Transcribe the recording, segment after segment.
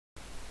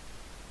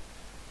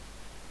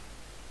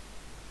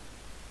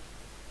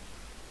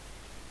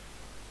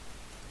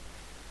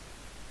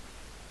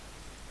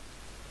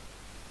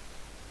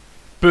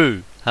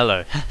Boo!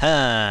 Hello.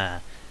 Haha!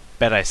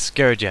 Bet I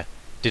scared ya.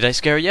 Did I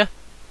scare ya?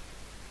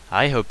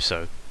 I hope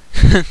so.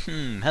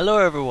 Hello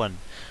everyone!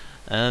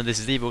 This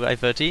is Evil Guy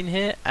 13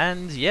 here,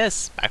 and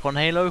yes, back on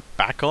Halo,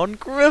 back on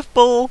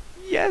Griffball!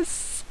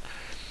 Yes!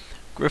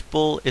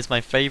 Griffball is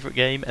my favourite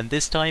game, and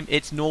this time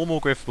it's normal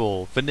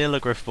Griffball. Vanilla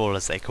Griffball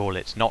as they call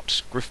it,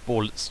 not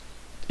Griffball that's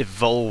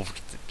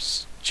evolved.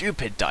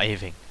 Stupid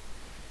diving.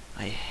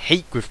 I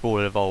hate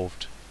Griffball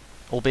Evolved.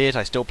 Albeit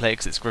I still play it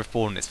because it's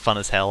Griffball and it's fun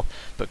as hell,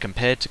 but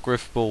compared to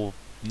Griffball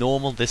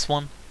normal, this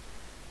one,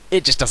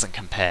 it just doesn't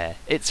compare.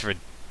 It's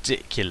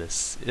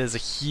ridiculous. There's a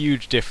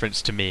huge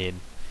difference to me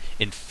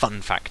in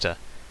fun factor.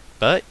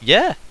 But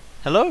yeah,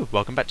 hello,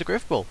 welcome back to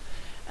Griffball.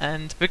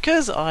 And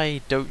because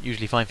I don't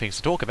usually find things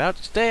to talk about,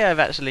 today I've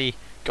actually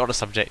got a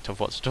subject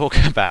of what to talk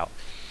about.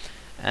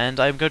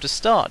 And I'm going to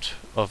start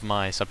of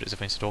my subjects of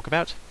things to talk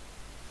about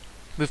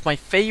with my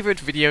favourite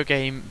video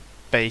game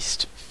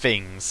based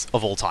things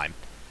of all time.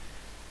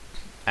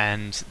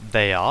 And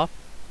they are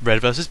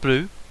Red vs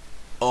Blue,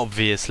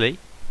 obviously,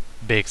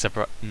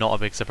 not a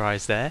big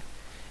surprise there.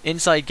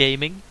 Inside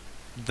Gaming,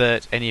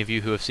 that any of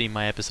you who have seen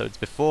my episodes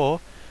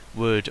before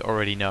would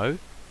already know.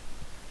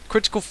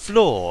 Critical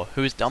Flaw,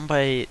 who is done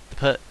by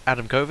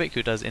Adam Kovic,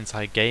 who does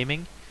Inside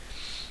Gaming,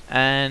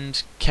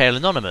 and Kale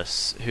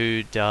Anonymous,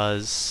 who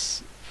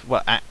does...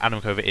 well, Adam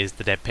Kovic is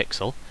the Dead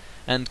Pixel,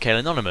 and Kale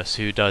Anonymous,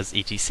 who does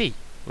ETC,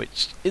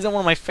 which isn't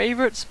one of my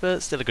favourites,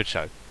 but still a good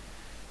show.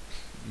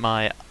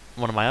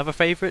 One of my other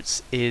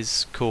favourites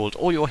is called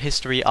All Your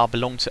History Are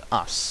Belong to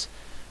Us,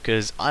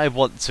 because I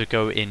want to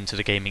go into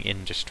the gaming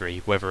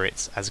industry, whether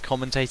it's as a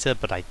commentator,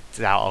 but I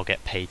doubt I'll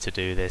get paid to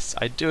do this.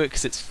 I do it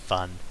because it's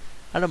fun.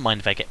 I don't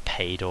mind if I get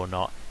paid or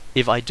not.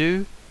 If I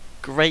do,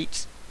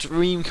 great,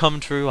 dream come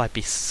true, I'd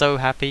be so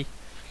happy.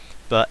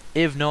 But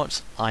if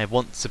not, I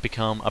want to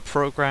become a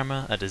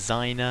programmer, a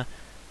designer.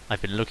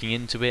 I've been looking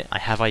into it, I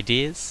have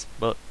ideas,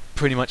 but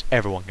pretty much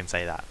everyone can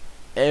say that.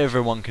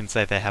 Everyone can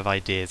say they have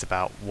ideas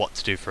about what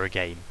to do for a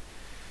game.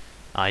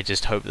 I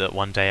just hope that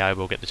one day I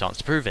will get the chance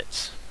to prove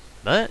it.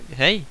 But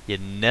hey, you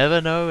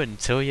never know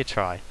until you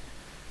try.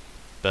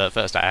 But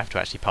first I have to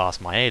actually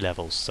pass my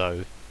A-levels,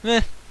 so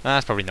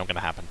that's probably not going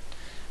to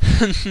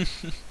happen.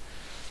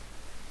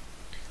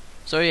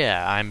 So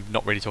yeah, I'm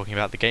not really talking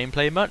about the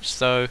gameplay much,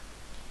 so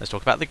let's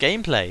talk about the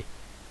gameplay.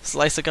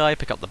 Slice a guy,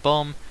 pick up the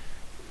bomb.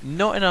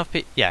 Not enough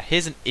yeah,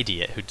 here's an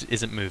idiot who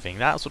isn't moving.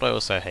 That's what I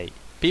also hate.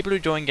 People who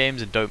join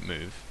games and don't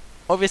move.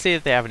 Obviously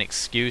if they have an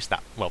excuse,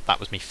 that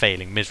was me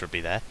failing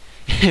miserably there.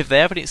 If they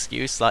have an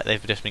excuse like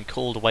they've just been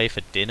called away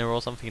for dinner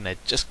or something and they're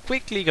just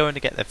quickly going to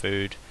get their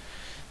food,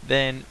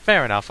 then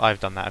fair enough,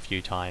 I've done that a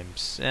few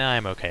times.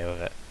 I'm okay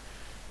with it.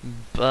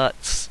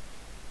 But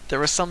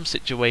there are some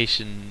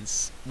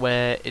situations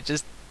where it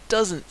just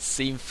doesn't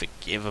seem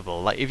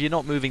forgivable. Like if you're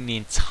not moving the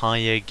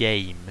entire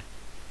game,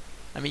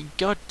 I mean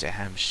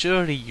goddamn,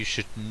 surely you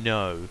should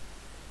know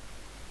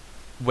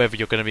whether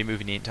you're going to be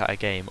moving the entire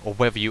game or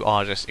whether you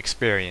are just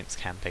experience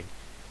camping.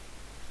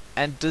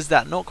 And does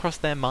that not cross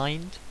their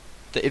mind?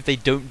 That if they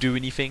don't do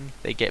anything,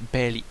 they get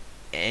barely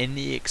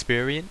any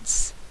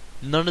experience?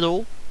 None at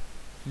all?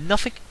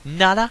 Nothing?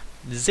 Nada?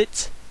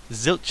 Zit?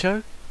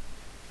 Zilcho?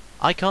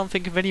 I can't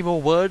think of any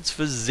more words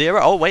for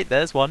zero. Oh wait,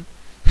 there's one.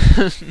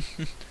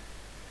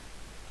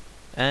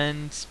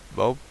 And,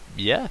 well,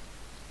 yeah.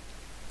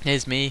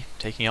 Here's me,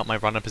 taking up my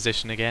runner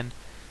position again.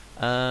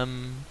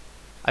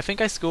 I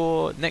think I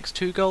score next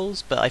 2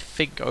 goals, but I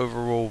think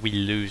overall we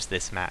lose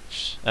this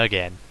match.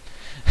 Again.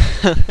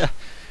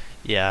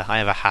 Yeah, I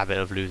have a habit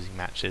of losing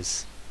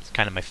matches. It's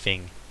kind of my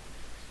thing.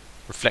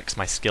 Reflects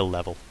my skill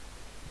level.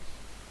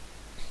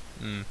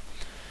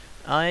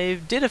 I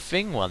did a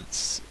thing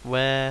once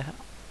where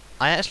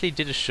I actually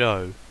did a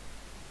show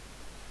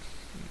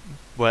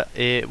where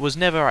it was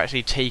never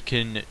actually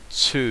taken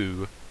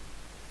to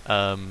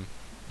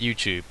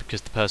YouTube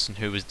because the person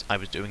who I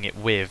was doing it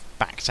with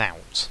backed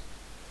out.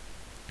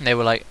 They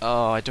were like,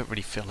 oh, I don't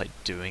really feel like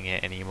doing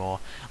it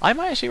anymore. I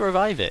might actually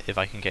revive it if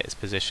I can get his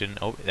position.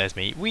 Oh, there's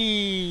me.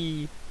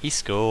 Whee! He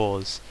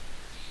scores.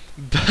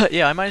 But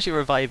yeah, I might actually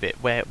revive it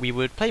where we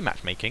would play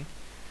matchmaking,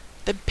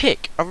 then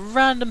pick a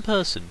random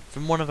person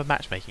from one of the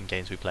matchmaking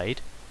games we played,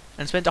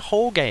 and spend a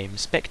whole game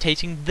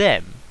spectating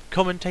them,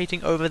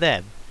 commentating over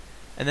them,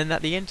 and then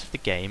at the end of the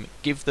game,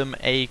 give them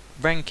a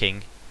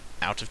ranking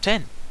out of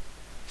 10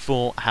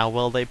 for how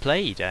well they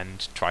played,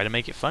 and try to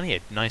make it funny,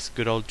 a nice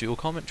good old dual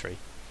commentary.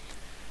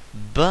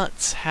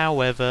 But,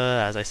 however,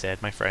 as I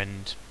said, my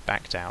friend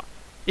backed out.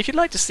 If you'd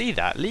like to see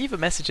that, leave a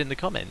message in the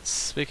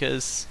comments,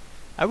 because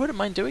I wouldn't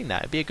mind doing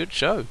that. It'd be a good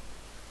show.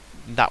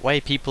 That way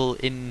people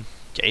in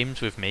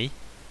games with me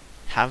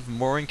have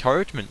more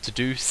encouragement to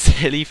do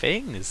silly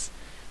things,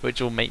 which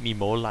will make me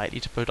more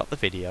likely to put up the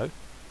video.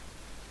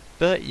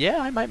 But yeah,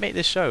 I might make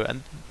this show,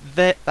 and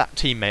that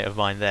teammate of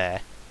mine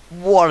there,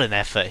 what an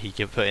effort he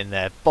could put in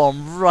there.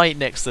 Bomb right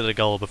next to the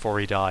goal before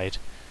he died.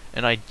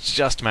 And I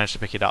just managed to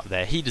pick it up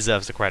there. He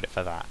deserves the credit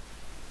for that.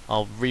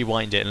 I'll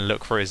rewind it and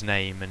look for his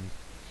name and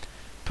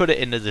put it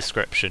in the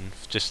description.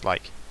 Just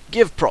like,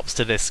 give props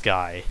to this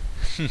guy.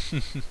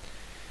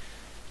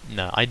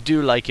 No, I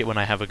do like it when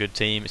I have a good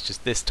team. It's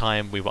just this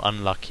time we were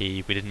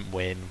unlucky. We didn't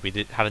win.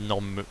 Had a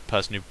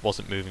non-person who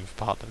wasn't moving for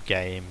part of the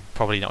game.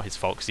 Probably not his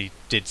fault because he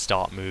did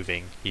start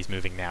moving. He's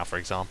moving now, for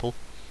example.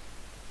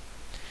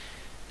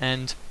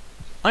 And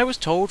I was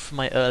told from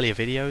my earlier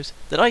videos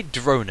that I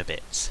drone a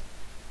bit.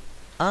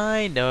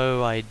 I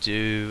know I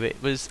do.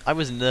 I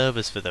was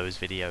nervous for those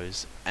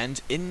videos,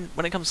 and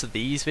when it comes to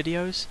these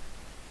videos,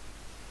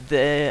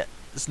 there's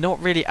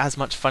not really as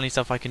much funny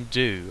stuff I can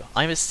do.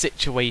 I'm a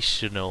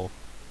situational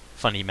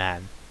funny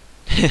man,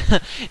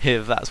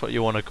 if that's what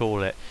you want to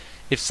call it.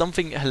 If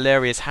something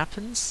hilarious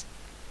happens,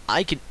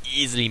 I can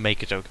easily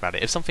make a joke about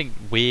it. If something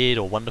weird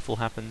or wonderful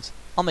happens,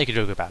 I'll make a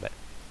joke about it.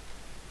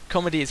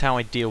 Comedy is how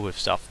I deal with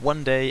stuff.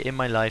 One day in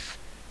my life,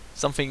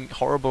 something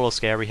horrible or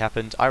scary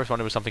happened, I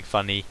responded with something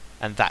funny,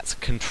 and that's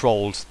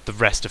controlled the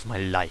rest of my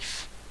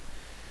life.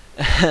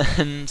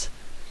 And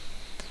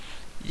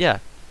yeah,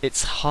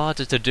 it's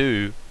harder to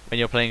do when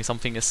you're playing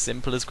something as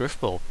simple as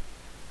Griffball.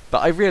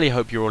 But I really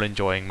hope you're all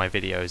enjoying my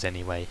videos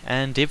anyway,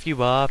 and if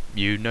you are,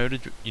 you know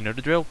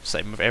the drill.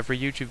 Same with every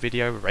YouTube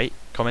video: rate,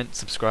 comment,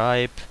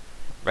 subscribe,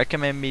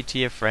 recommend me to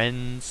your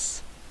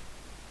friends,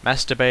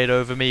 masturbate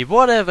over me,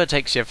 whatever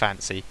takes your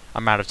fancy.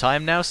 I'm out of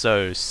time now,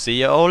 so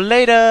see you all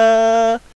later!